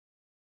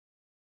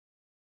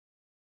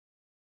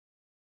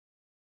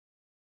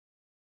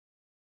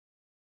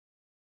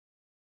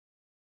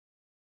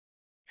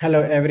Hello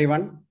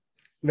everyone.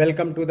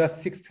 Welcome to the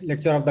sixth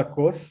lecture of the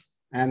course,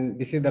 and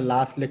this is the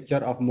last lecture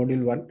of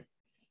module 1.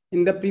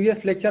 In the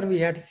previous lecture, we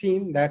had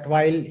seen that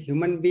while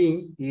human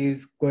being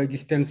is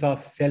coexistence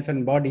of self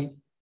and body,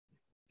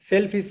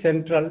 self is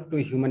central to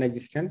human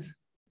existence,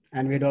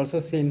 and we had also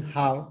seen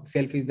how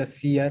self is the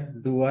seer,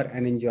 doer,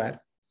 and enjoyer.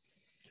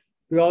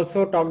 We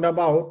also talked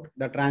about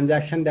the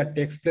transaction that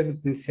takes place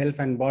between self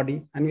and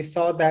body, and we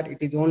saw that it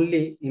is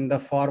only in the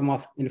form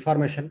of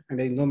information and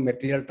there is no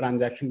material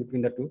transaction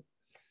between the two.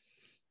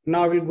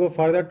 Now we'll go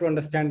further to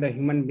understand the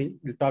human being.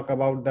 We'll talk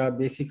about the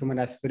basic human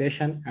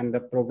aspiration and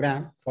the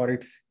program for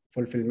its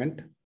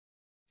fulfillment.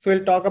 So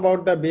we'll talk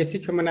about the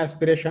basic human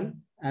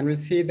aspiration, and we'll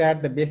see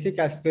that the basic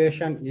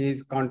aspiration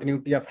is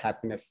continuity of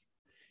happiness.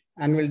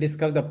 And we'll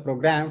discuss the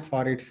program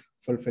for its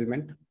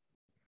fulfillment.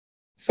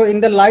 So in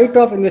the light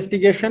of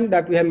investigation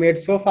that we have made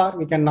so far,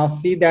 we can now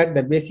see that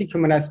the basic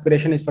human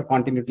aspiration is for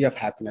continuity of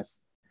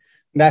happiness.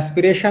 The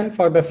aspiration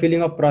for the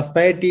feeling of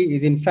prosperity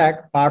is in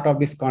fact part of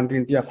this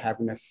continuity of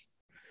happiness.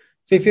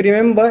 So if you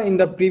remember in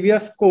the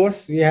previous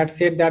course, we had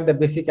said that the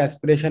basic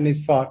aspiration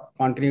is for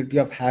continuity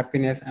of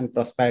happiness and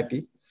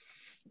prosperity.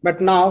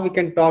 But now we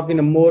can talk in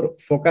a more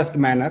focused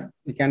manner.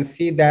 We can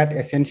see that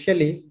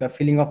essentially the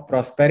feeling of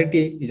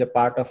prosperity is a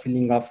part of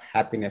feeling of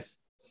happiness.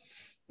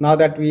 Now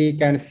that we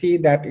can see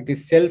that it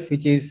is self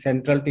which is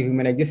central to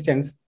human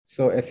existence.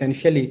 So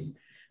essentially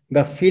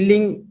the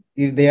feeling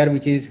is there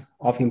which is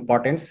of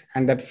importance,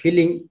 and that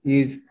feeling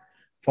is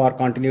for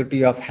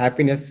continuity of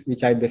happiness,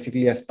 which I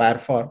basically aspire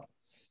for.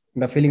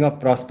 The feeling of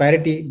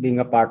prosperity being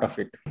a part of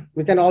it.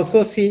 We can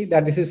also see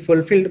that this is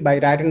fulfilled by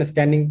right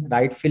understanding,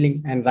 right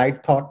feeling, and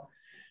right thought,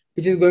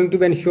 which is going to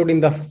be ensured in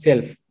the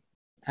self.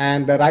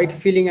 And the right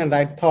feeling and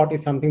right thought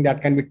is something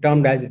that can be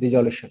termed as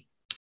resolution.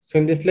 So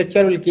in this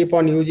lecture, we'll keep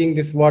on using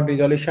this word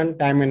resolution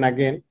time and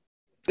again.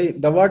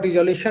 The word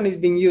resolution is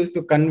being used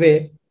to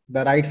convey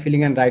the right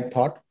feeling and right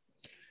thought.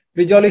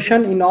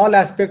 Resolution in all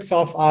aspects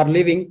of our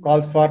living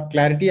calls for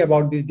clarity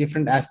about these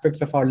different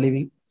aspects of our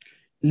living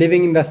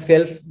in the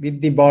self, with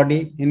the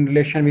body, in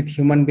relation with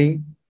human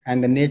being,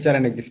 and the nature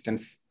and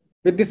existence.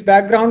 With this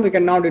background, we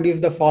can now deduce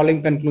the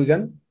following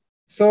conclusion.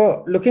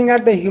 So looking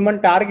at the human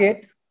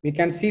target, we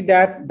can see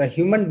that the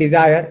human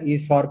desire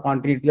is for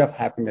continuity of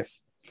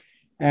happiness.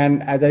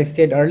 And as I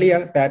said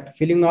earlier, that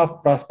feeling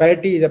of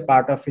prosperity is a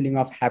part of feeling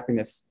of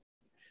happiness.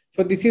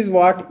 So this is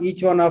what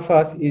each one of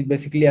us is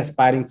basically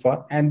aspiring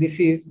for, and this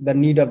is the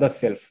need of the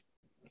self.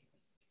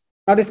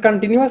 Now, this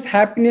continuous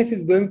happiness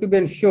is going to be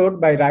ensured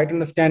by right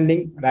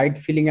understanding, right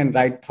feeling, and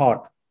right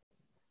thought.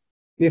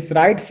 This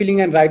right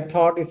feeling and right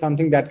thought is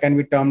something that can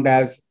be termed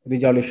as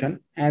resolution,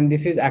 and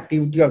this is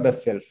activity of the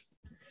self.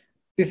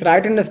 This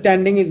right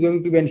understanding is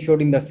going to be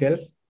ensured in the self.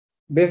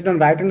 Based on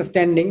right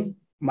understanding,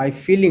 my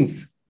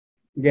feelings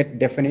get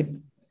definite,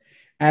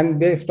 and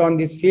based on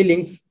these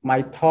feelings,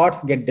 my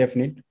thoughts get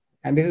definite,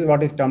 and this is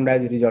what is termed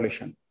as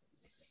resolution.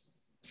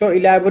 So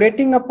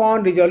elaborating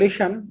upon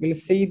resolution, we'll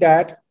see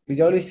that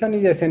resolution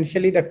is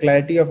essentially the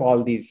clarity of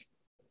all these.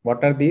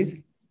 What are these?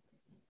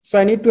 So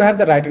I need to have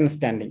the right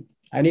understanding.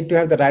 I need to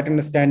have the right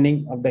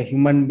understanding of the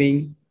human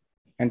being,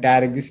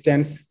 entire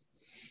existence,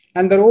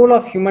 and the role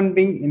of human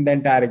being in the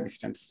entire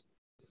existence.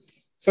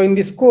 So in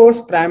this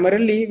course,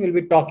 primarily, we'll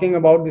be talking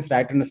about this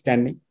right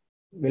understanding.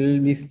 We'll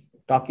be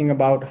talking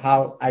about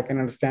how I can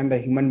understand the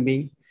human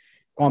being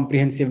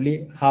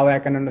comprehensively, how I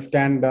can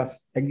understand the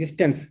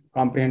existence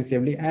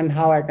comprehensively, and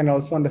how I can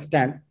also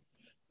understand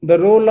the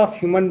role of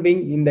human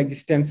being in the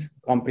existence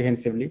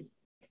comprehensively.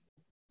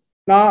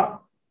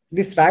 Now,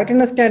 this right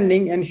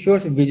understanding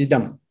ensures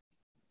wisdom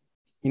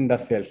in the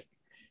self.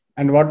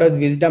 And what does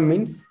wisdom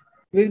means?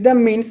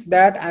 Wisdom means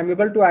that I'm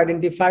able to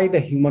identify the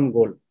human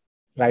goal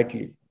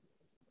rightly.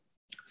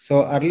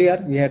 So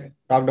earlier we had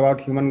talked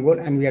about human goal,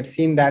 and we had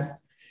seen that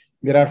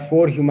there are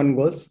 4 human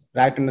goals: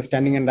 right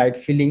understanding and right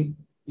feeling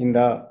in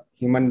the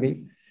human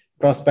being,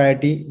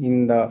 prosperity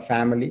in the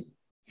family,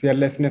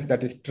 fearlessness,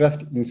 that is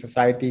trust in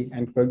society,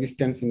 and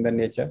coexistence in the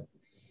nature.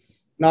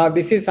 Now,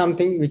 this is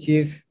something which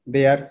is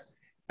there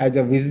as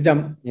a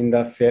wisdom in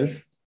the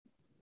self.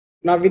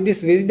 Now, with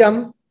this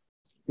wisdom,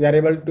 we are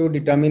able to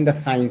determine the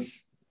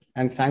science,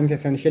 and science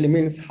essentially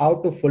means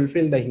how to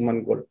fulfill the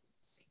human goal.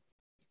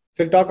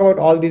 So we'll talk about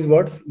all these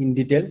words in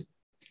detail.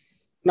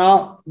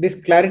 Now, this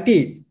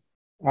clarity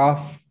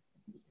of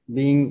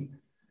being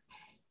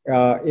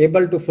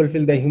able to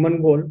fulfill the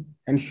human goal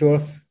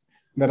ensures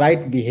the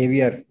right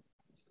behavior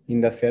in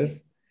the self,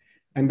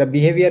 and the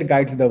behavior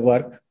guides the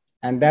work,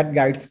 and that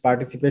guides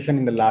participation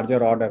in the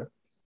larger order.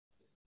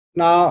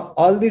 Now,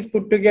 all these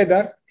put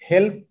together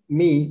help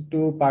me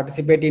to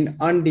participate in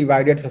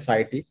undivided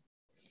society,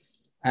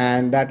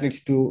 and that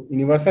leads to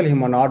universal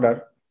human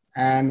order.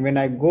 And when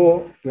I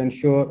go to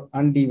ensure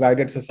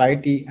undivided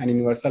society and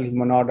universal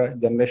human order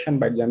generation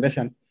by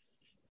generation,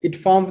 it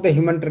forms the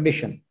human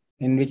tradition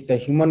in which the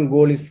human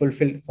goal is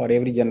fulfilled for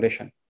every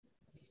generation.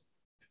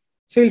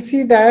 So you'll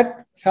see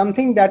that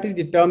something that is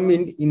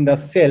determined in the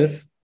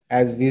self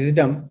as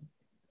wisdom,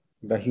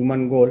 the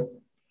human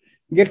goal,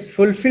 gets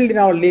fulfilled in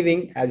our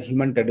living as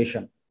human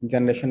tradition,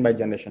 generation by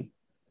generation.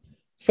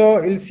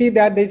 So you'll see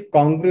that there is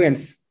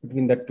congruence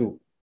between the two.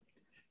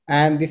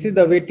 And this is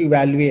the way to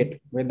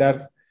evaluate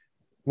whether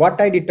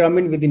what I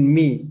determine within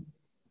me,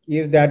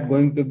 is that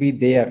going to be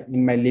there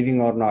in my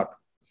living or not.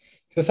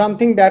 So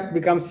something that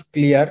becomes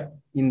clear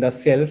in the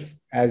self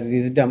as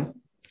wisdom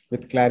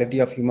with clarity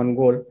of human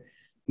goal,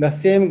 the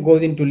same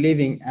goes into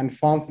living and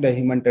forms the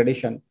human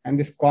tradition. And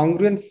this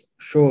congruence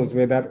shows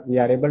whether we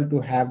are able to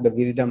have the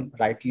wisdom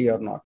rightly or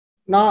not.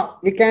 Now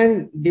we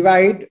can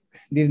divide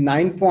these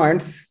 9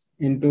 points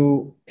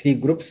into 3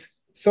 groups.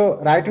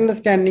 So right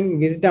understanding,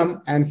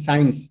 wisdom, and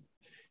science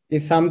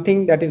is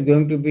something that is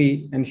going to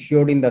be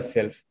ensured in the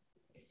self.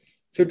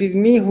 So it is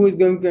me who is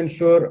going to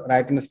ensure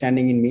right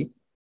understanding in me,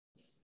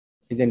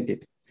 isn't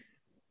it?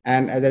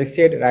 And as I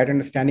said, right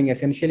understanding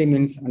essentially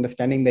means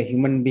understanding the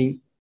human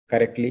being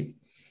correctly,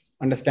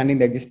 understanding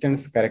the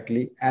existence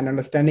correctly, and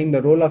understanding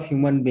the role of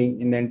human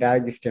being in the entire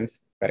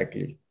existence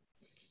correctly.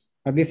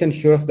 Now, this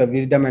ensures the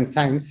wisdom and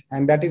science,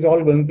 and that is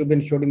all going to be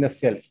ensured in the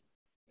self.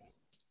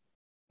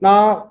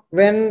 Now,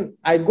 when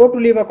I go to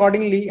live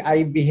accordingly,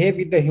 I behave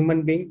with the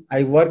human being,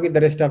 I work with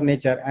the rest of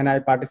nature, and I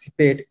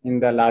participate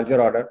in the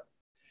larger order.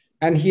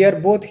 And here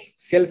both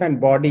self and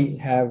body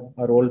have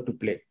a role to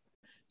play.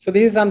 So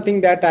this is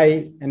something that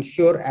I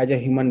ensure as a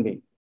human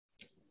being.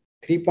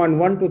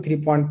 3.1 to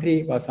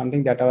 3.3 was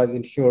something that I was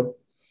ensured.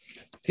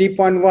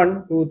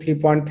 3.1 to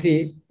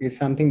 3.3 is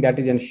something that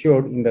is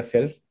ensured in the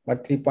self,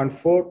 but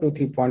 3.4 to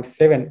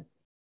 3.7,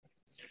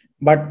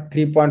 but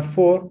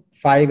 3.4,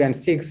 5, and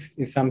 6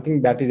 is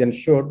something that is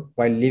ensured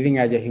while living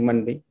as a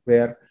human being,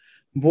 where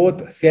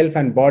both self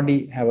and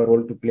body have a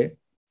role to play.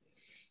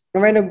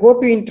 Now, when I go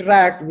to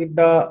interact with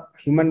the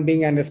human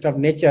being and rest of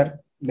nature,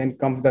 then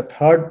comes the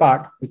third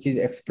part, which is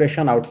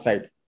expression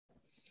outside.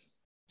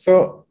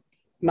 So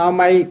now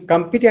my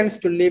competence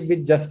to live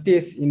with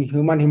justice in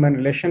human-human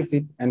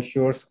relationship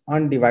ensures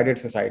undivided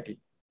society.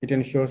 It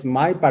ensures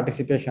my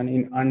participation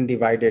in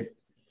undivided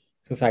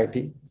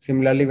society.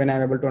 Similarly, when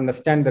I'm able to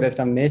understand the rest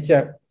of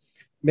nature,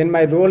 then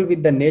my role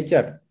with the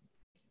nature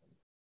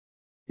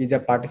is a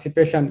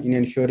participation in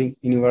ensuring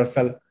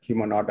universal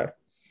human order.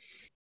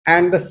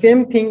 And the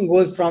same thing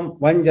goes from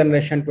one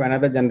generation to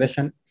another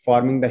generation,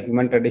 forming the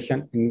human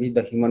tradition in which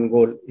the human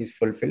goal is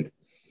fulfilled.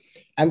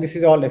 And this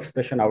is all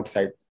expression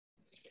outside.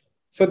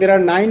 So there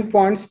are 9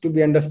 points to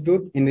be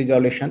understood in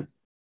resolution.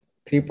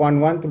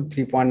 3.1 to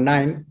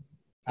 3.9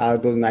 are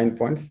those 9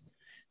 points.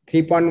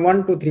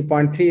 3.1 to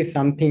 3.3 is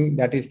something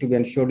that is to be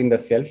ensured in the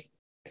self.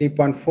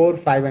 3.4,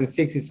 5, and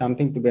 6 is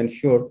something to be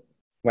ensured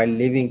while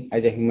living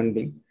as a human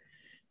being.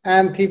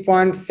 And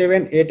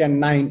 3.7, 8, and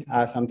 9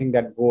 are something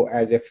that go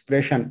as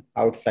expression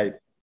outside.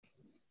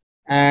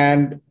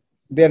 And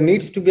there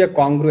needs to be a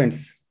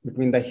congruence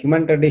between the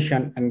human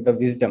tradition and the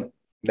wisdom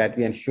that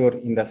we ensure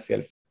in the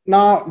self.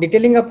 Now,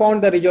 detailing upon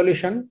the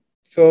resolution,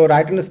 so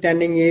right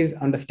understanding is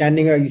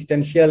understanding an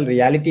existential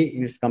reality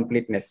in its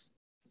completeness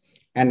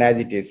and as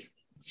it is.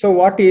 So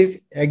what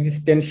is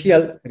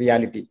existential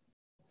reality?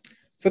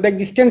 So the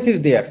existence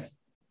is there,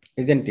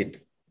 isn't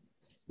it?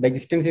 The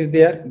existence is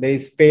there, there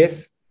is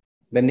space,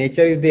 the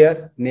nature is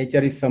there,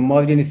 nature is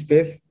submerged in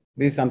space.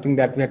 This is something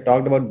that we had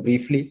talked about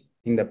briefly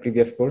in the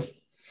previous course.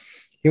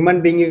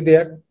 Human being is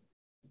there,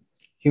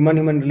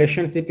 human-human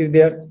relationship is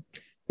there.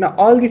 Now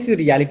all this is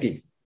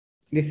reality.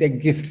 This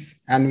exists,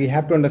 and we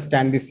have to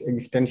understand this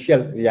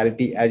existential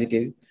reality as it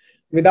is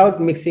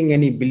without mixing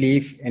any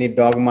belief, any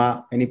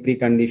dogma, any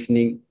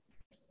preconditioning.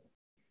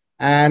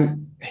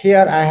 And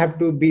here I have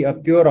to be a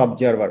pure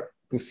observer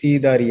to see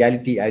the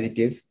reality as it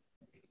is.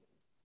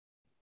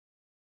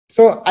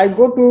 So I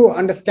go to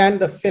understand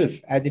the self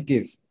as it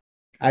is.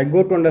 I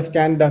go to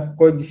understand the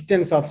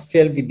coexistence of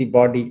self with the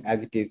body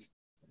as it is.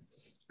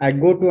 I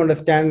go to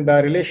understand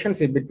the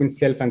relationship between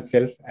self and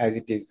self as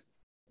it is.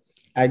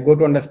 I go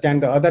to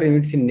understand the other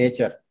units in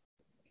nature,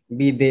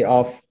 be they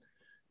of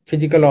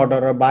physical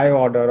order or bio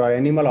order or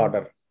animal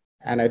order,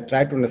 and I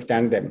try to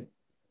understand them.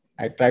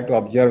 I try to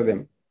observe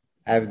them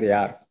as they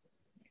are.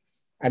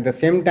 At the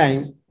same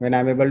time, when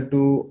I'm able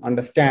to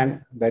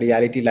understand the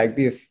reality like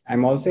this,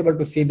 I'm also able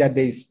to see that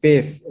there is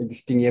space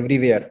existing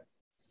everywhere.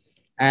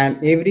 And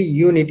every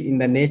unit in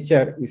the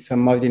nature is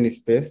submerged in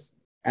space.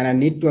 And I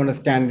need to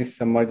understand this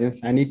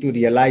submergence. I need to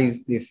realize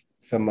this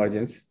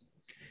submergence.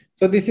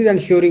 So this is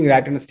ensuring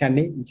right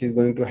understanding, which is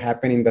going to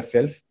happen in the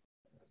self.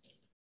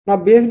 Now,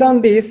 based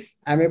on this,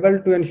 I'm able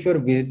to ensure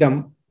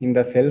wisdom in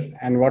the self.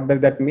 And what does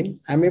that mean?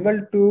 I'm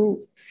able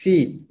to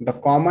see the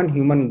common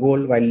human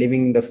goal while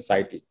living in the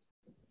society.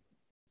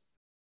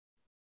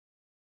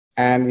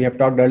 And we have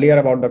talked earlier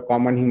about the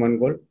common human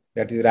goal,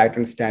 that is right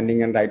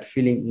understanding and right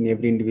feeling in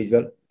every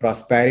individual,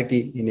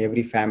 prosperity in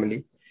every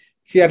family,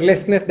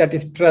 fearlessness, that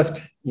is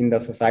trust in the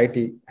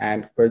society,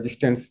 and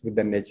coexistence with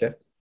the nature.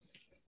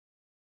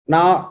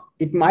 Now,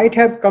 it might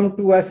have come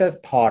to us as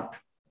thought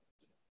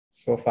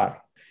so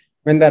far.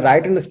 When the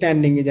right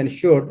understanding is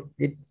ensured,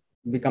 it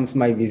becomes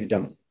my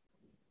wisdom.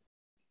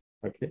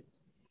 Okay.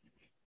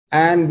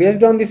 And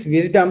based on this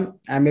wisdom,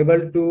 I'm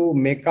able to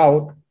make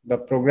out the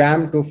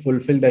program to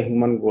fulfill the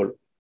human goal.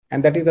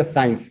 And that is the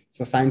science.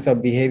 So science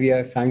of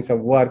behavior, science of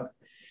work,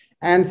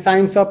 And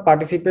signs of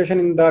participation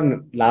in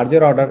the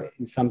larger order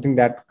is something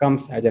that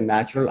comes as a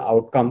natural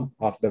outcome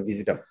of the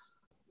wisdom.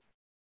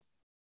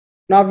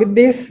 Now with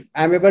this,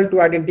 I'm able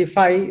to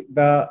identify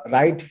the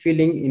right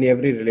feeling in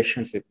every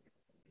relationship.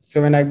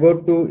 So when I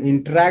go to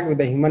interact with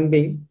a human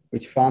being,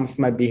 which forms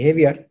my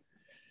behavior,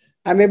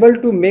 I'm able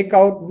to make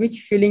out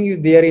which feeling is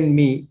there in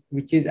me,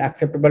 which is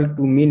acceptable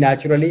to me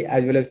naturally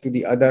as well as to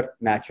the other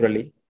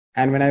naturally.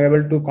 And when I'm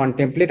able to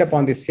contemplate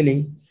upon this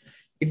feeling,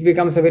 it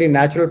becomes a very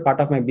natural part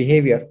of my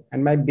behavior,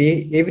 and my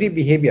every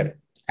behavior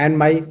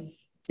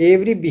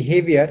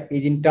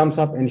is in terms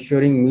of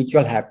ensuring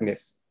mutual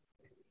happiness.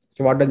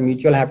 So what does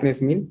mutual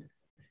happiness mean?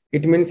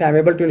 It means I'm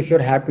able to ensure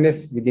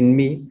happiness within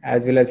me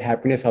as well as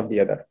happiness of the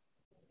other.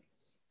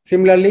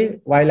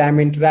 Similarly, while I'm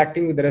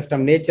interacting with the rest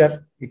of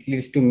nature, it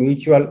leads to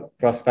mutual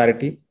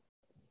prosperity.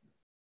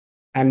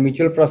 And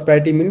mutual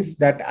prosperity means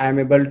that I'm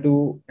able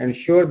to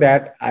ensure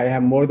that I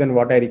have more than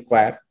what I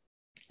require.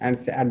 And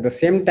at the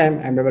same time,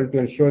 I'm able to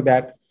ensure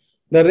that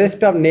the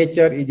rest of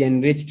nature is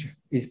enriched,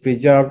 is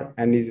preserved,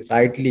 and is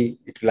rightly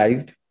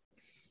utilized.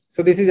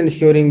 So this is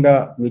ensuring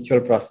the mutual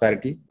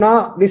prosperity.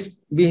 Now, this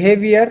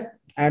behavior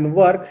and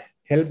work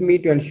help me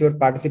to ensure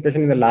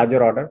participation in the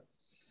larger order.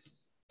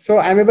 So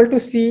I'm able to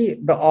see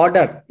the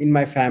order in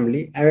my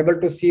family. I'm able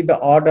to see the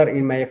order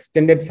in my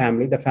extended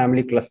family, the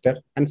family cluster,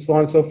 and so on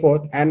and so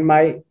forth. And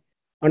my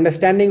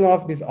understanding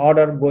of this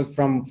order goes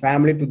from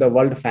family to the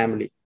world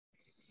family.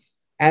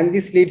 And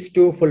this leads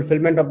to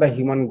fulfillment of the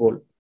human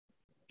goal,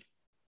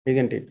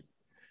 isn't it?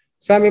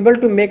 So I'm able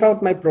to make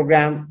out my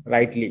program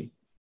rightly.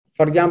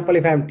 For example,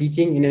 if I'm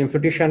teaching in an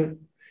institution,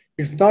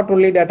 it's not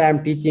only that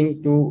I'm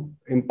teaching to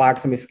impart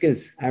some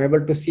skills. I'm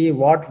able to see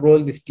what role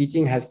this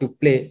teaching has to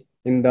play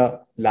in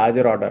the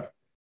larger order,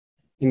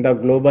 in the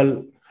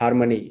global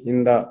harmony,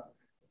 in the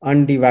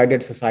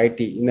undivided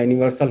society, in the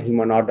universal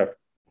human order.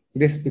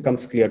 This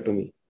becomes clear to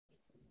me.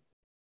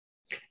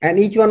 And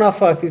each one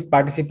of us is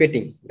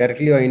participating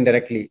directly or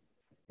indirectly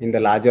in the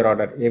larger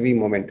order every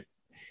moment.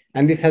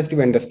 And this has to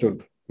be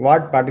understood.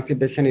 What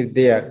participation is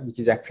there which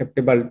is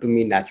acceptable to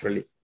me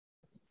naturally.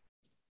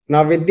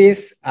 Now with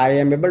this, I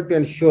am able to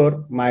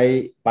ensure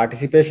my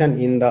participation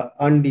in the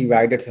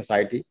undivided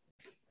society.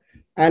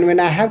 And when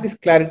I have this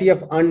clarity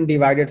of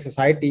undivided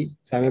society,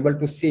 so I'm able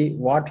to see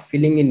what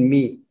feeling in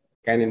me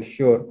can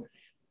ensure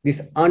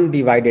this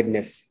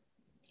undividedness,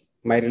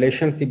 my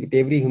relationship with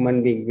every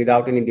human being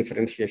without any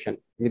differentiation,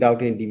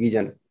 without any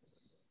division,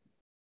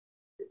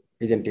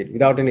 isn't it?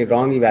 Without any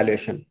wrong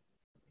evaluation.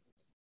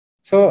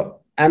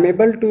 So I'm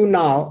able to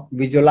now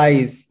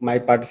visualize my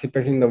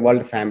participation in the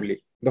world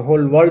family. The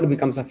whole world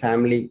becomes a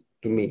family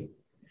to me.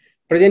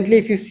 Presently,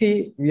 if you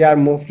see, we are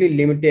mostly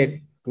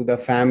limited to the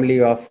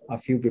family of a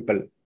few people,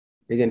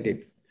 isn't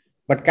it?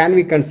 But can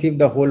we conceive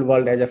the whole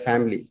world as a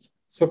family?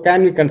 So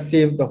can we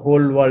conceive the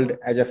whole world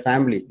as a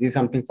family? This is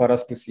something for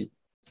us to see.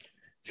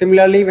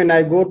 Similarly, when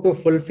I go to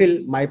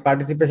fulfill my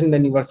participation in the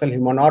universal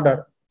human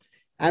order,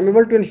 I'm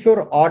able to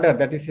ensure order,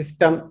 that is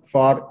system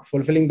for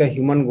fulfilling the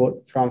human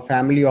goal from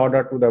family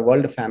order to the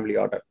world family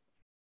order.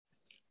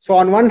 So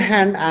on one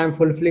hand, I am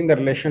fulfilling the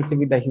relationship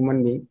with the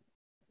human being.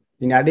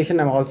 In addition,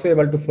 I'm also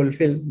able to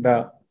fulfill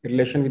the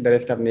relation with the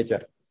rest of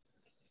nature.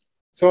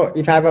 So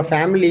if I have a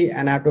family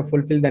and I have to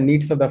fulfill the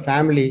needs of the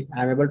family,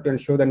 I'm able to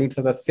ensure the needs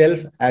of the self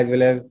as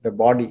well as the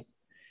body.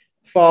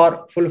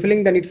 For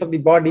fulfilling the needs of the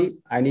body,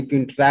 I need to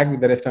interact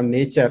with the rest of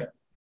nature,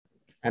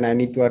 and I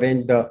need to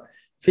arrange the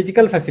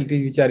physical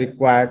facilities which are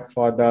required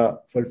for the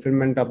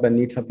fulfillment of the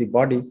needs of the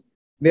body.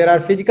 There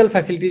are physical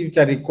facilities which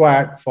are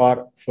required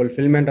for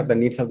fulfillment of the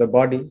needs of the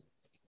body.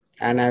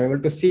 And I'm able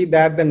to see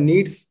that the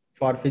needs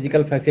for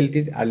physical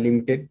facilities are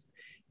limited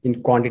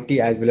in quantity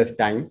as well as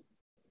time.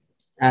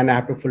 And I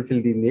have to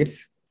fulfill these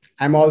needs.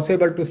 I'm also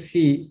able to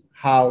see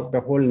how the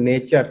whole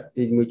nature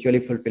is mutually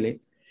fulfilling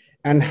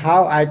and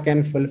how I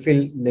can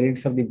fulfill the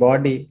needs of the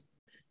body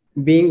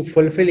being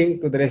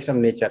fulfilling to the rest of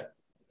nature.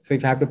 So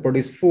if I have to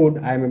produce food,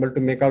 I'm able to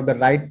make out the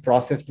right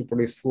process to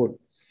produce food.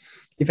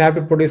 If I have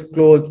to produce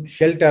clothes,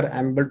 shelter,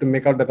 I'm able to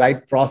make out the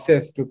right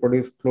process to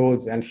produce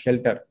clothes and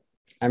shelter.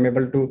 I'm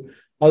able to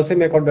also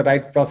make out the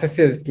right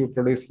processes to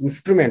produce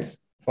instruments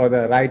for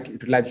the right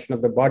utilization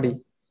of the body.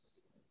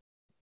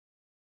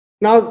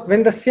 Now,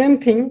 when the same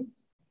thing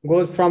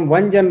goes from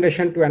one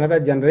generation to another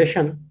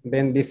generation,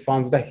 then this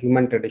forms the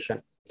human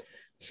tradition.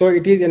 So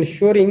it is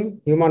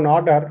ensuring human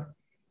order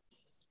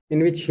in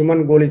which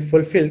human goal is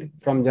fulfilled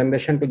from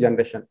generation to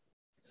generation.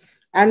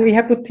 And we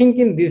have to think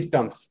in these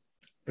terms.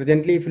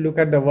 Presently, if you look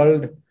at the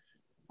world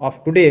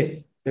of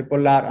today,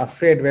 people are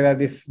afraid whether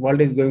this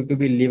world is going to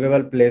be a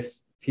livable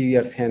place few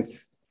years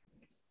hence.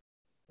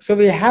 So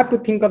we have to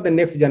think of the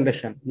next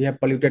generation. We have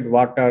polluted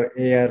water,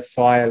 air,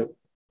 soil.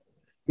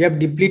 We have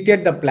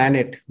depleted the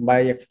planet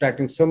by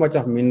extracting so much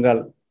of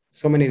mineral,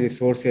 so many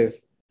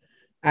resources.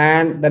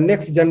 And the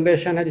next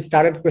generation has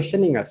started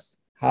questioning us.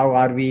 How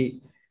are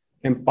we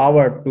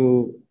empowered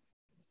to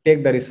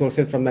take the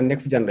resources from the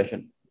next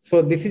generation?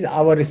 So this is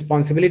our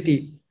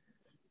responsibility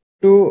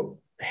to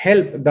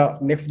help the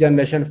next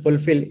generation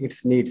fulfill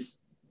its needs,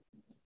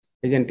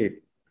 isn't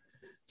it?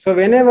 So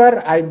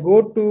whenever I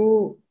go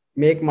to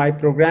make my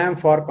program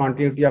for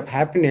continuity of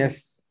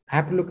happiness, I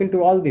have to look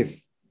into all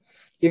this.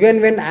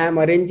 Even when I am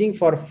arranging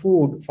for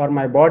food for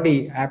my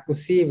body, I have to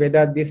see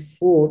whether this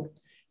food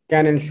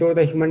can ensure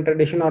the human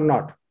tradition or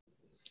not.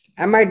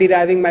 Am I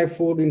deriving my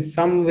food in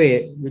some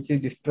way which is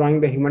destroying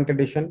the human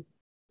tradition,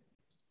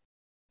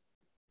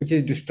 which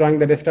is destroying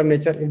the rest of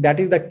nature? If that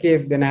is the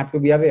case, then I have to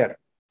be aware.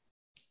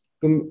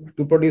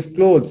 To produce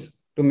clothes,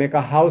 to make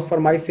a house for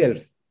myself,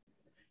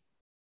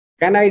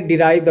 can I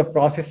derive the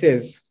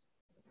processes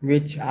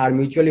which are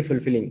mutually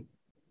fulfilling?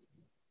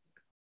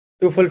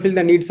 To fulfill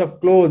the needs of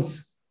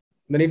clothes,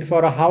 the need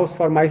for a house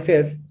for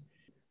myself,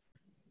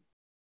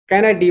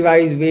 can I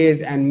devise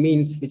ways and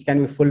means which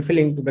can be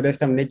fulfilling to the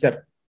rest of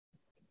nature,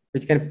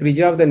 which can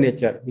preserve the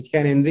nature, which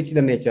can enrich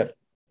the nature?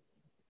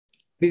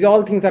 These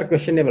all things are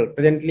questionable.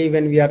 Presently,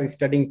 when we are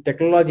studying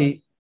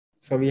technology,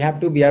 so we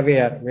have to be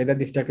aware whether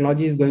this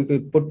technology is going to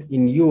be put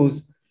in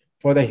use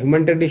for the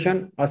human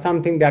tradition or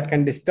something that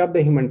can disturb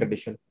the human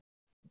tradition.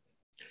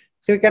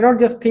 So we cannot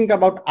just think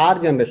about our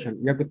generation.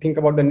 We have to think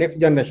about the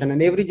next generation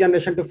and every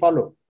generation to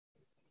follow.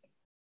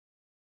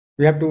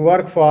 We have to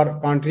work for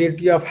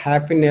continuity of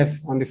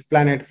happiness on this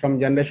planet from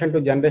generation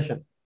to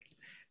generation.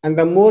 And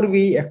the more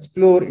we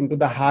explore into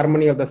the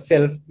harmony of the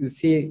self, you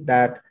see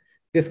that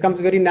this comes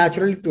very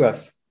naturally to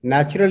us.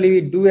 Naturally,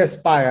 we do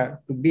aspire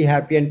to be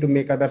happy and to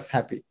make others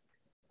happy.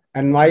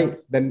 And why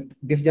then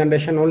this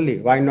generation only?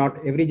 Why not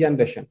every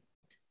generation?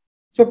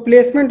 So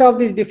placement of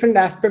these different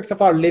aspects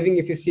of our living,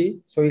 if you see,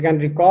 so you can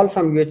recall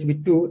from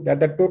UHV 2 that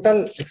the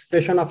total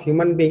expression of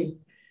human being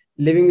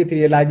living with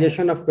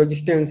realization of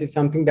coexistence is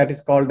something that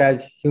is called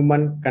as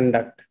human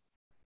conduct.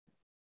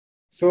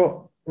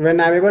 So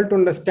when I'm able to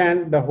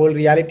understand the whole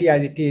reality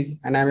as it is,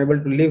 and I'm able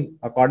to live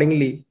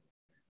accordingly,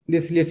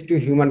 this leads to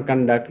human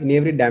conduct in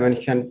every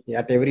dimension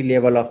at every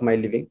level of my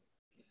living.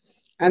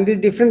 And these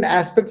different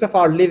aspects of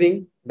our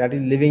living, that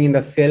is living in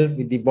the self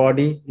with the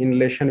body in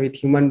relation with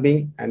human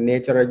being and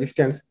nature or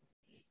existence,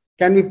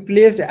 can be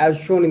placed as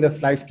shown in the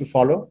slides to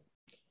follow.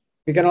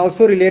 We can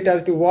also relate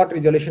as to what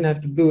resolution has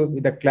to do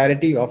with the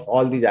clarity of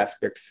all these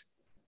aspects.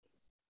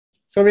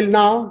 So we'll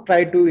now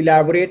try to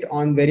elaborate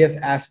on various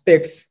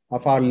aspects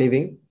of our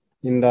living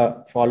in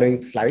the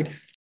following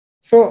slides.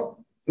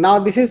 So now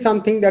this is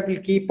something that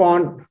will keep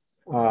on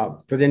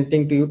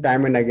presenting to you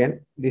time and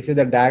again. This is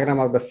the diagram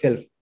of the self.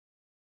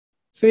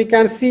 So you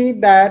can see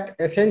that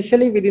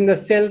essentially within the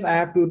self, I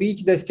have to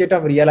reach the state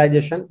of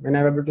realization when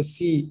I'm able to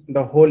see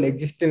the whole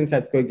existence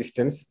as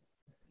coexistence.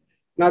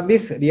 Now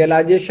this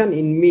realization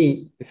in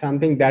me is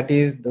something that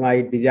is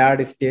my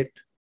desired state,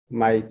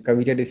 my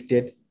committed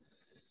state.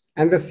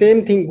 And the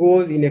same thing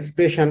goes in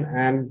expression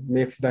and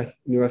makes the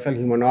universal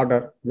human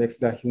order, makes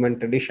the human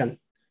tradition,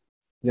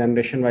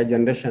 generation by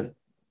generation.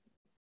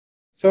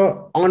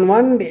 So on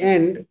one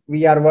end,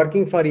 we are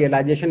working for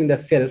realization in the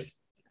self,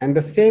 and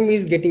the same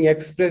is getting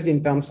expressed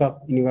in terms of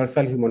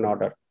universal human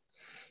order.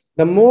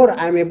 The more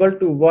I'm able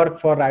to work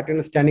for right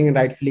understanding and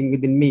right feeling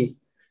within me,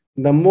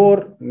 the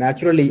more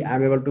naturally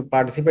I'm able to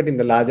participate in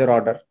the larger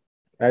order,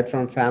 right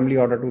from family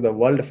order to the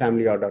world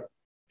family order,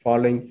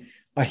 following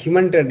a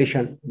human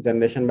tradition,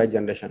 generation by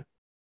generation.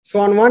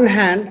 So on one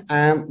hand, I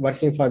am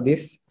working for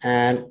this,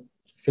 and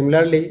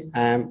similarly,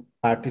 I am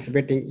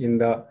participating in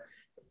the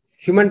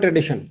human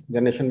tradition,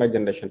 generation by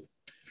generation.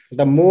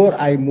 The more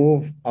I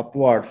move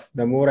upwards,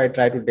 the more I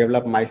try to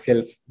develop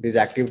myself, these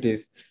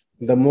activities,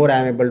 the more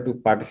I'm able to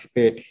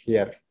participate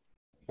here.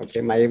 Okay,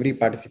 my every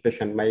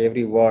participation, my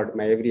every word,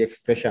 my every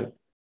expression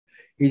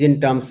is in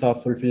terms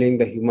of fulfilling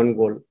the human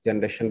goal,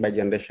 generation by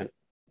generation.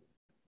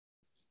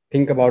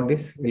 Think about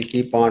this. We'll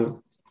keep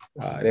on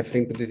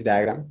referring to this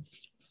diagram.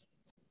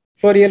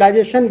 So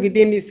realization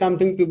within is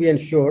something to be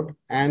ensured,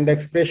 and the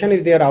expression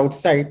is there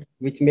outside,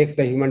 which makes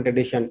the human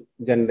tradition,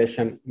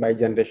 generation by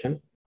generation.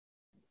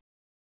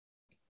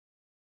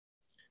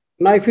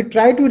 Now, if you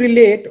try to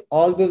relate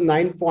all those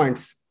 9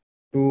 points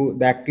to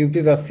the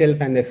activities of self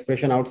and the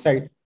expression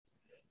outside,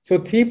 so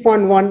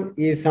 3.1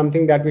 is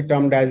something that we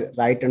termed as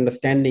right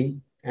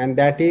understanding, and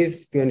that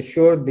is to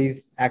ensure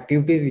these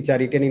activities which are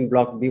written in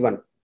block B1.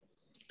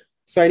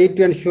 So I need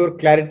to ensure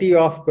clarity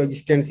of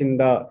coexistence in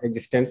the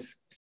existence.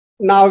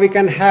 Now we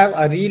can have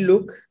a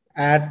relook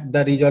at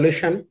the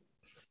resolution,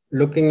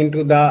 looking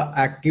into the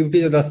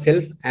activities of the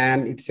self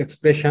and its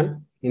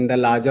expression in the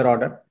larger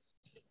order.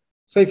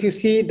 So if you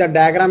see the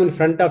diagram in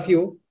front of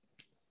you,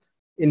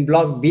 in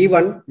block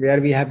B1,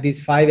 where we have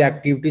these 5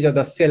 activities of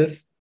the self,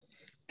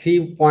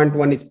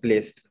 3.1 is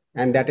placed.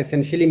 And that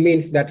essentially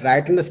means that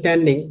right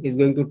understanding is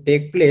going to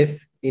take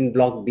place in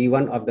block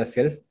B1 of the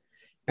self.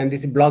 And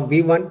this block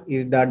B1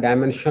 is the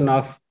dimension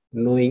of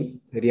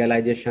knowing,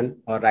 realization,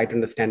 or right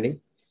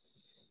understanding.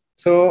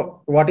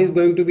 So what is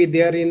going to be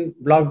there in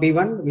block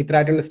B1 with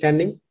right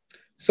understanding?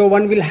 So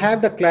one will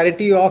have the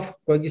clarity of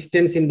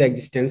coexistence in the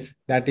existence,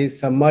 that is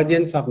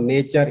submergence of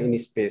nature in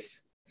space.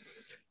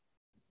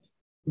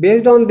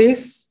 Based on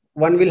this,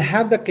 one will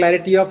have the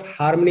clarity of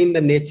harmony in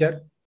the nature,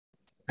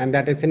 and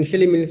that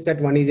essentially means that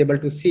one is able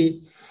to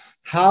see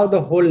how the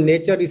whole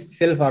nature is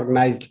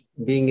self-organized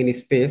being in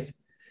space,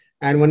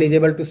 and one is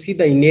able to see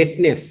the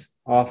innateness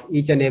of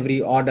each and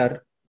every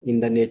order in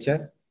the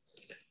nature.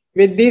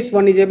 With this,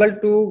 one is able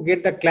to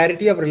get the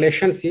clarity of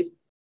relationship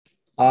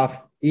of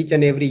each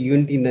and every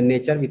unit in the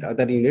nature with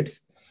other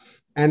units.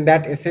 And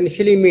that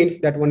essentially means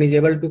that one is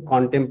able to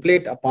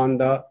contemplate upon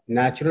the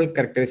natural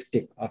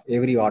characteristic of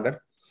every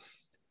order.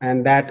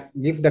 And that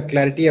gives the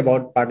clarity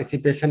about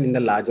participation in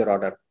the larger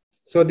order.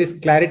 So this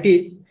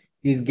clarity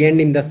is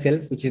gained in the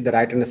self, which is the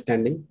right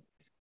understanding.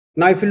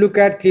 Now, if you look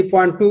at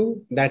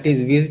 3.2, that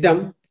is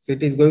wisdom. So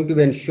it is going to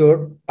be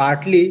ensured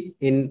partly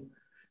in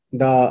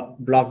the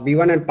block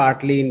B1 and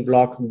partly in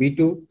block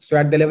B2. So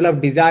at the level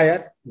of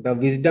desire, the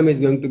wisdom is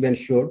going to be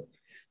ensured.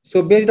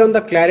 So based on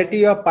the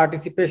clarity of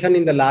participation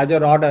in the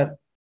larger order,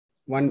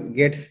 one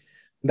gets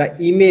the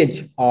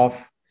image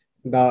of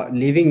the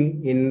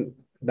living in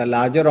the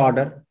larger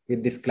order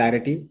with this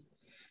clarity.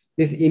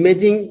 This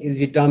imaging is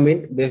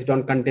determined based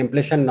on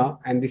contemplation now,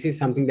 and this is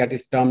something that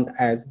is termed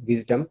as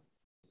wisdom.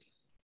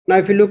 Now,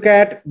 if you look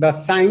at the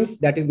science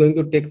that is going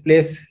to take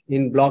place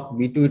in block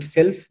B2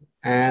 itself,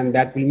 and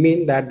that will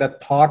mean that the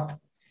thought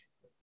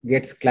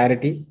gets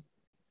clarity.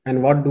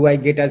 And what do I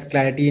get as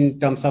clarity in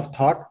terms of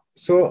thought?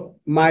 So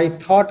my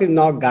thought is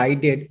now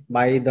guided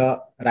by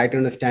the right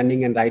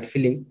understanding and right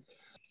feeling.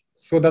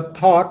 So the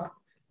thought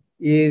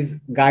is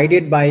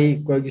guided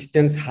by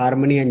coexistence,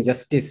 harmony, and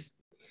justice.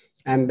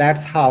 And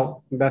that's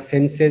how the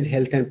senses,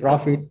 health, and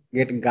profit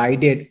get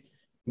guided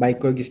by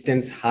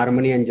coexistence,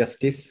 harmony, and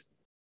justice.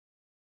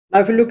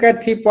 Now, if you look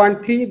at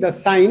 3.3, the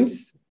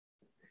science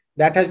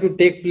that has to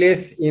take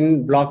place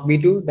in block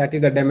B2, that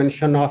is the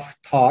dimension of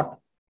thought.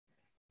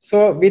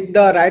 So with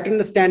the right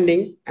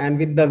understanding and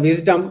with the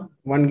wisdom,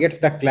 one gets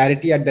the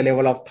clarity at the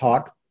level of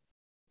thought.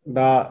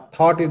 The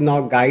thought is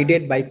now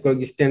guided by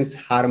coexistence,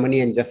 harmony,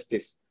 and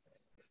justice.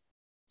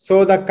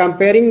 So the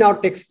comparing now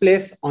takes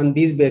place on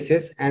these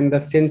bases, and the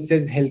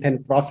senses, health,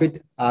 and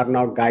profit are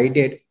now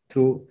guided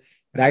through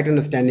right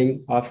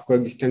understanding of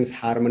coexistence,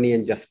 harmony,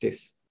 and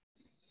justice.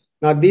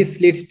 Now, this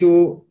leads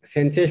to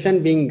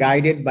sensation being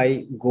guided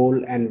by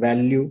goal and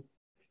value,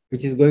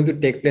 which is going to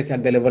take place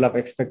at the level of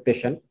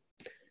expectation.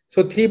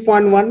 So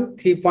 3.1,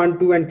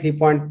 3.2, and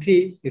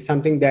 3.3 is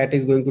something that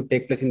is going to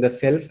take place in the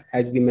self,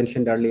 as we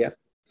mentioned earlier.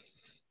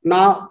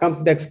 Now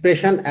comes the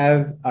expression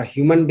as a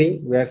human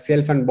being, where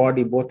self and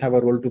body both have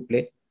a role to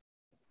play.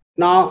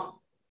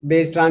 Now,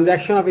 there is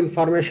transaction of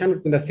information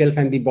between the self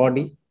and the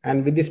body,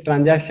 and with this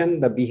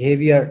transaction, the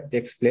behavior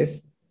takes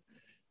place.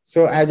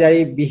 So as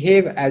I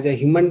behave as a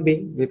human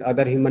being with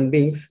other human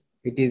beings,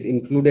 it is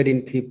included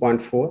in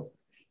 3.4.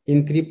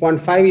 In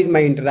 3.5 is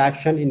my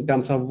interaction in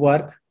terms of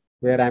work,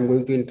 where I'm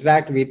going to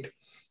interact with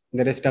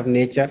the rest of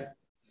nature.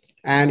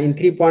 And in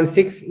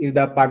 3.6 is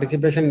the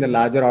participation in the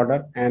larger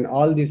order. And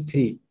all these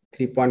three,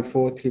 3.4,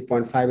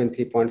 3.5, and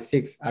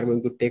 3.6 are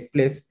going to take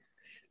place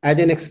as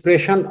an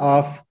expression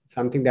of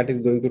something that is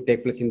going to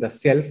take place in the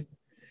self.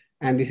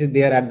 And this is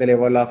there at the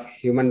level of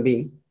human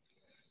being.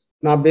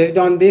 Now, based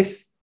on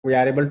this, we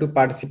are able to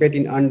participate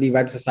in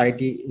undivided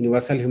society,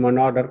 universal human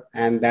order,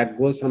 and that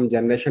goes from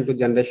generation to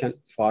generation,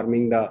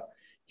 forming the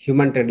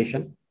human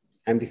tradition.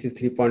 And this is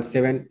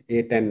 3.7,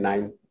 8, and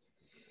 9.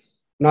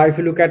 Now, if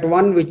you look at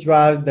 1, which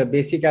was the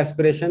basic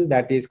aspiration,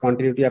 that is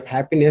continuity of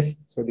happiness.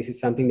 So this is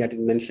something that is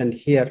mentioned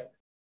here.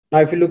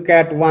 Now, if you look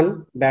at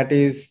 1, that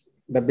is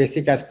the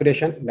basic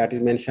aspiration that is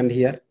mentioned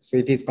here. So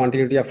it is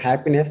continuity of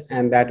happiness,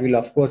 and that will,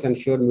 of course,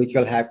 ensure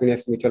mutual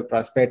happiness, mutual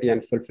prosperity,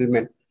 and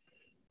fulfillment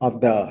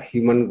of the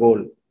human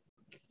goal.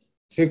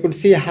 So you could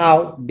see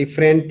how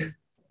different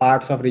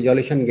parts of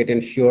resolution get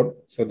ensured.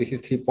 So this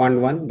is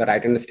 3.1, the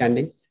right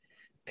understanding,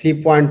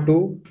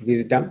 3.2,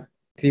 wisdom,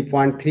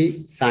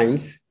 3.3,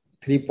 science,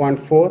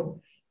 3.4,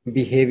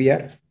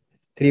 behavior,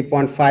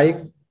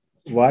 3.5,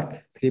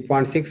 work,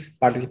 3.6,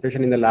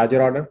 participation in the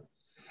larger order,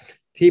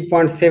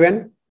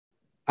 3.7,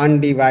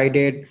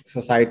 undivided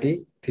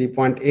society,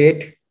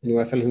 3.8,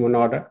 universal human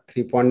order,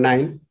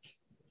 3.9,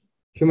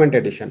 human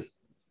tradition.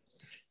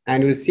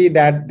 And you'll see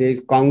that there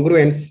is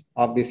congruence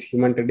of this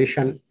human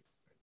tradition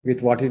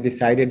with what is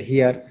decided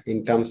here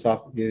in terms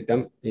of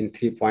wisdom in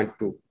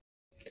 3.2.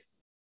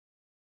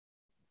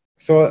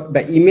 So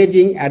the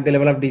imaging at the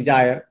level of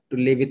desire to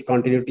live with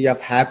continuity of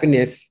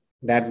happiness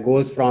that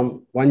goes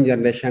from one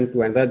generation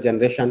to another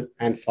generation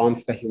and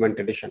forms the human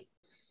tradition.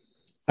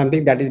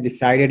 Something that is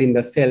decided in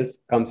the self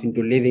comes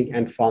into living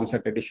and forms a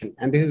tradition.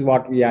 And this is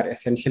what we are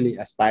essentially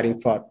aspiring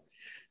for.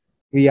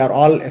 We are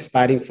all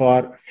aspiring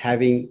for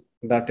having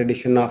the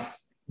tradition of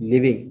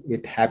living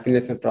with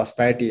happiness and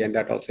prosperity, and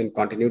that also in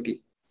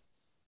continuity,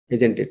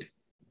 isn't it?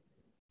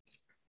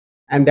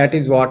 And that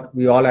is what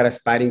we all are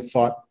aspiring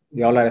for.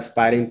 We all are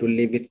aspiring to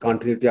live with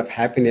continuity of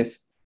happiness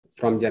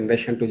from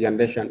generation to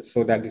generation,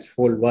 so that this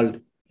whole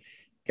world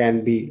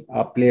can be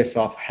a place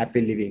of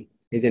happy living,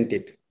 isn't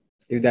it?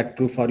 Is that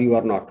true for you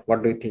or not?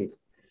 What do you think?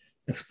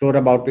 Explore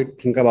about it,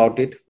 think about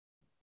it.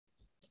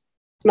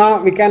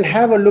 Now we can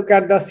have a look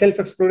at the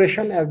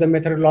self-exploration as the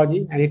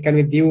methodology, and it can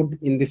be viewed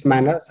in this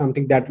manner,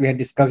 something that we had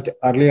discussed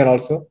earlier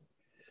also.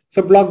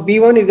 So block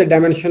B1 is the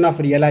dimension of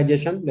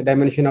realization, the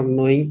dimension of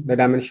knowing, the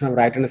dimension of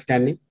right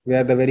understanding,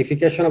 where the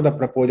verification of the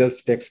proposals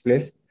takes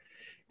place.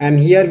 And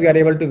here we are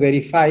able to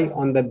verify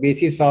on the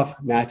basis of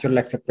natural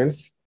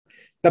acceptance.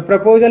 The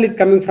proposal is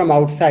coming from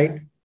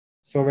outside.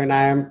 So when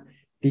I am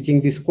teaching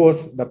this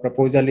course, the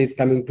proposal is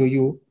coming to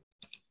you.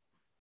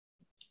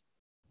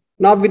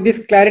 Now with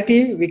this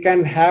clarity, we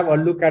can have a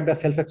look at the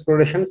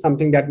self-exploration,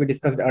 something that we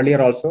discussed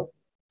earlier also.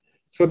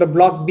 So the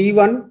block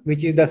B1,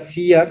 which is the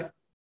seer,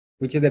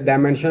 which is the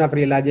dimension of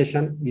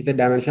realization, which is the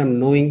dimension of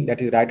knowing, that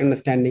is right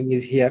understanding,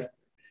 is here.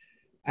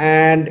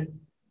 And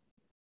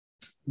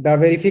the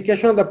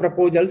verification of the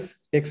proposals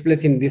takes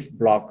place in this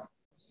block.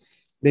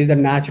 There is a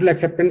natural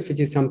acceptance, which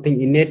is something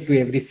innate to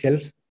every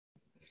self.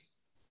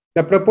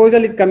 The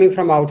proposal is coming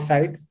from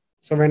outside.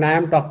 So when I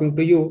am talking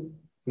to you,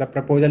 the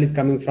proposal is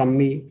coming from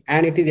me,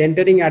 and it is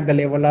entering at the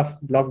level of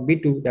block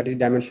B2, that is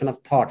dimension of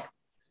thought.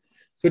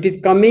 So it is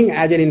coming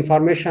as an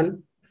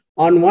information.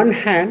 On one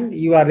hand,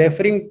 you are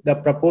referring the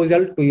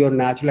proposal to your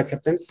natural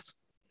acceptance.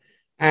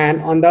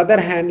 And on the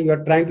other hand, you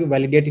are trying to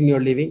validate in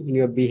your living, in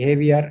your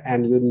behavior,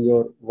 and in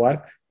your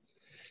work.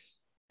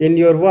 In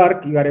your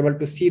work, you are able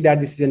to see that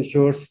this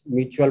ensures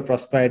mutual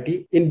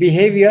prosperity. In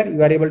behavior,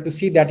 you are able to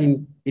see that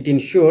it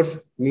ensures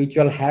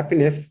mutual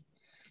happiness.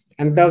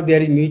 And thus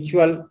there is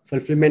mutual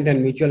fulfillment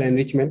and mutual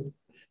enrichment.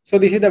 So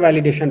this is the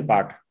validation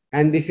part.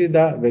 And this is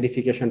the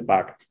verification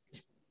part.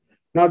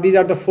 Now these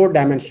are the 4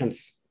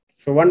 dimensions.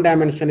 So one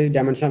dimension is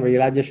dimension of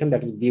realization,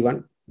 that is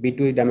B1. B2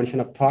 is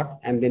dimension of thought.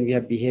 And then we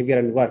have behavior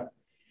and work.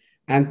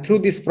 And through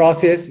this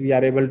process, we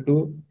are able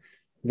to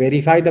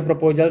verify the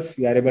proposals.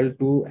 We are able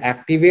to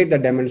activate the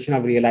dimension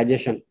of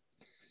realization.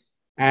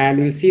 And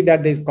you'll see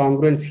that there is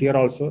congruence here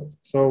also.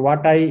 So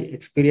what I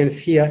experience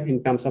here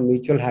in terms of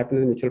mutual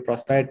happiness, mutual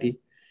prosperity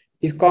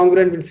is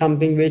congruent with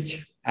something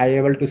which I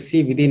am able to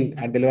see within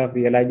at the level of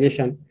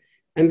realization.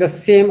 And the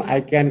same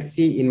I can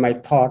see in my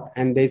thought,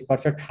 and there is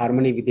perfect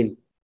harmony within.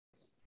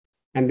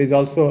 And there's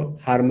also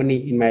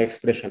harmony in my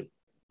expression.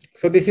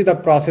 So this is the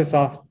process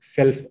of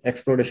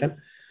self-exploration.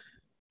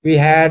 We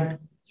had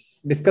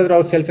discussed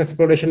about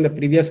self-exploration in the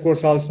previous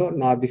course also.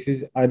 Now this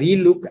is a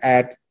relook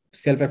at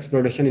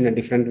self-exploration in a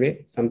different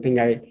way,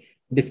 something I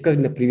discussed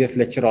in the previous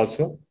lecture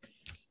also.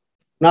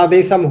 Now there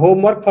is some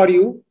homework for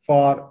you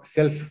for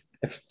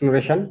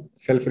self-exploration,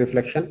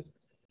 self-reflection.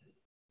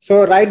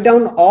 So write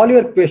down all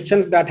your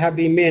questions that have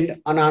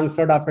remained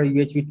unanswered after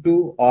UHV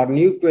 2 or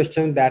new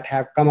questions that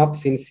have come up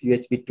since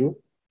UHV 2.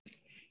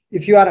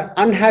 If you are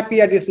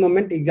unhappy at this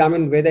moment,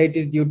 examine whether it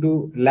is due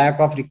to lack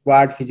of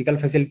required physical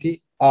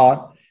facility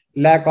or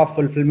lack of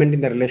fulfillment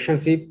in the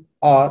relationship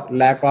or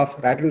lack of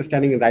right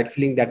understanding and right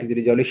feeling, that is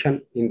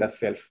resolution in the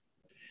self.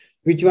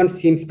 Which one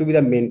seems to be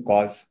the main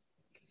cause?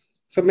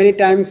 So many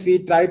times we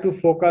try to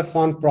focus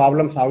on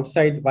problems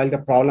outside while the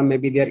problem may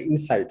be there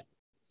inside.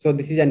 So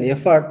this is an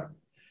effort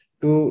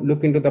to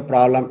look into the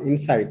problem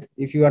inside.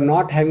 If you are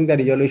not having the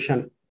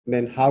resolution,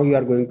 then how you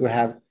are going to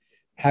have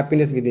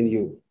happiness within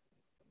you?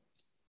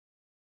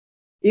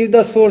 Is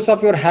the source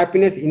of your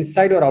happiness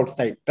inside or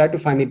outside? Try to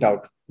find it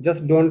out.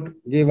 Just don't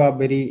give a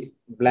very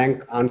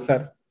blank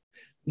answer.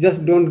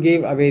 Just don't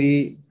give a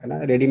very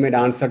ready-made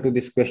answer to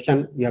this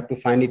question. You have to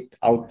find it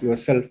out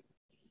yourself.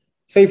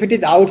 So if it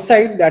is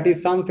outside, that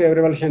is some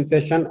favorable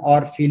sensation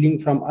or feeling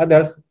from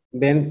others,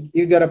 then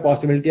is there a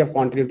possibility of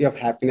continuity of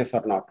happiness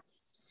or not?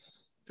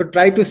 So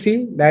try to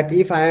see that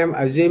if I am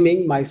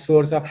assuming my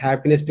source of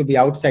happiness to be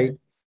outside,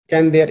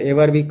 can there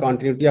ever be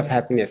continuity of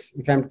happiness?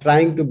 If I'm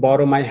trying to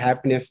borrow my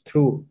happiness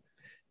through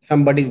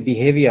somebody's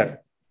behavior,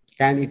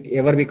 can it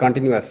ever be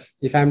continuous?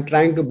 If I'm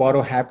trying to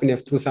borrow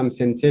happiness through some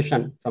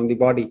sensation from the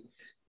body,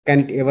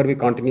 can it ever be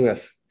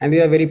continuous? And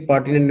these are very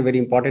pertinent and very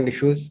important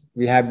issues.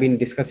 We have been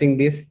discussing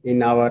this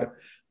in our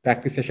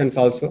practice sessions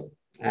also.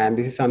 And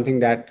this is something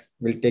that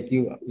will take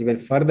you even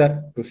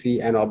further to see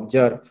and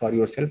observe for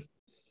yourself.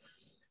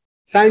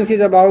 Science is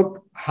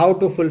about how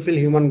to fulfill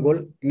human goal.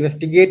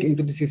 Investigate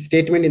into this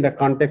statement in the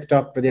context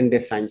of present day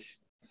science.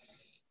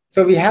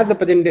 So we have the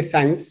present day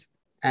science,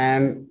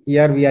 and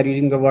here we are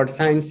using the word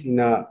science in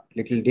a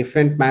little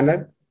different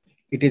manner.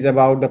 It is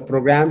about the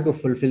program to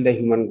fulfill the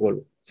human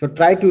goal. So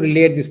try to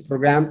relate this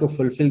program to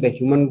fulfill the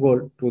human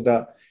goal to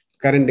the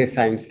current day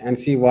science and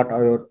see what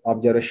our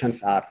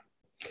observations are.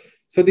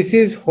 So this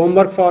is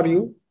homework for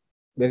you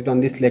based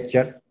on this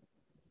lecture.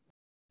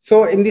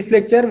 So in this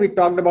lecture, we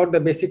talked about the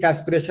basic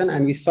aspiration,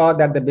 and we saw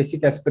that the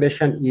basic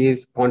aspiration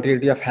is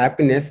continuity of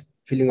happiness,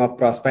 feeling of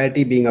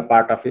prosperity being a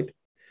part of it.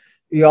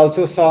 We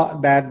also saw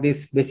that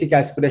this basic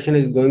aspiration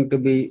is going to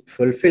be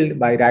fulfilled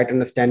by right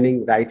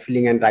understanding, right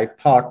feeling, and right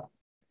thought.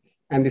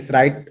 And this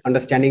right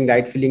understanding,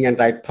 right feeling, and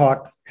right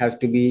thought has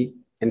to be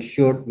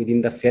ensured within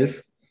the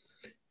self.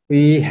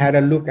 We had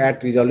a look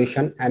at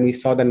resolution, and we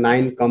saw the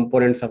 9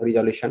 components of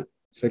resolution.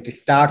 So it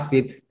starts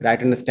with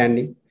right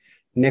understanding.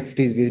 Next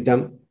is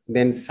wisdom,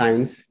 then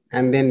science,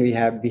 and then we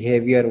have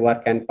behavior,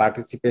 work, and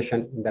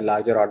participation in the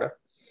larger order.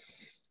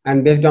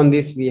 And based on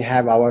this, we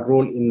have our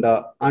role in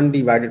the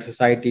undivided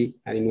society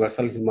and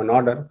universal human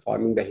order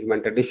forming the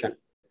human tradition.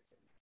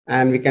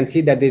 And we can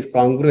see that there is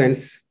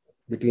congruence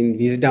between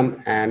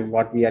wisdom and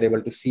what we are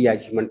able to see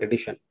as human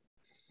tradition.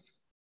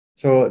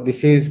 So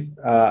this is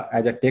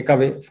as a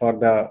takeaway for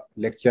the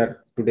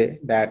lecture today,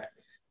 that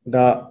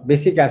the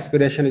basic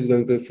aspiration is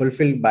going to be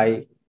fulfilled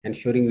by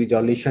ensuring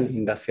resolution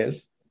in the self.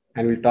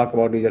 And we'll talk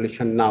about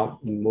resolution now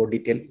in more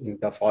detail in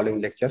the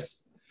following lectures.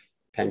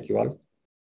 Thank you all.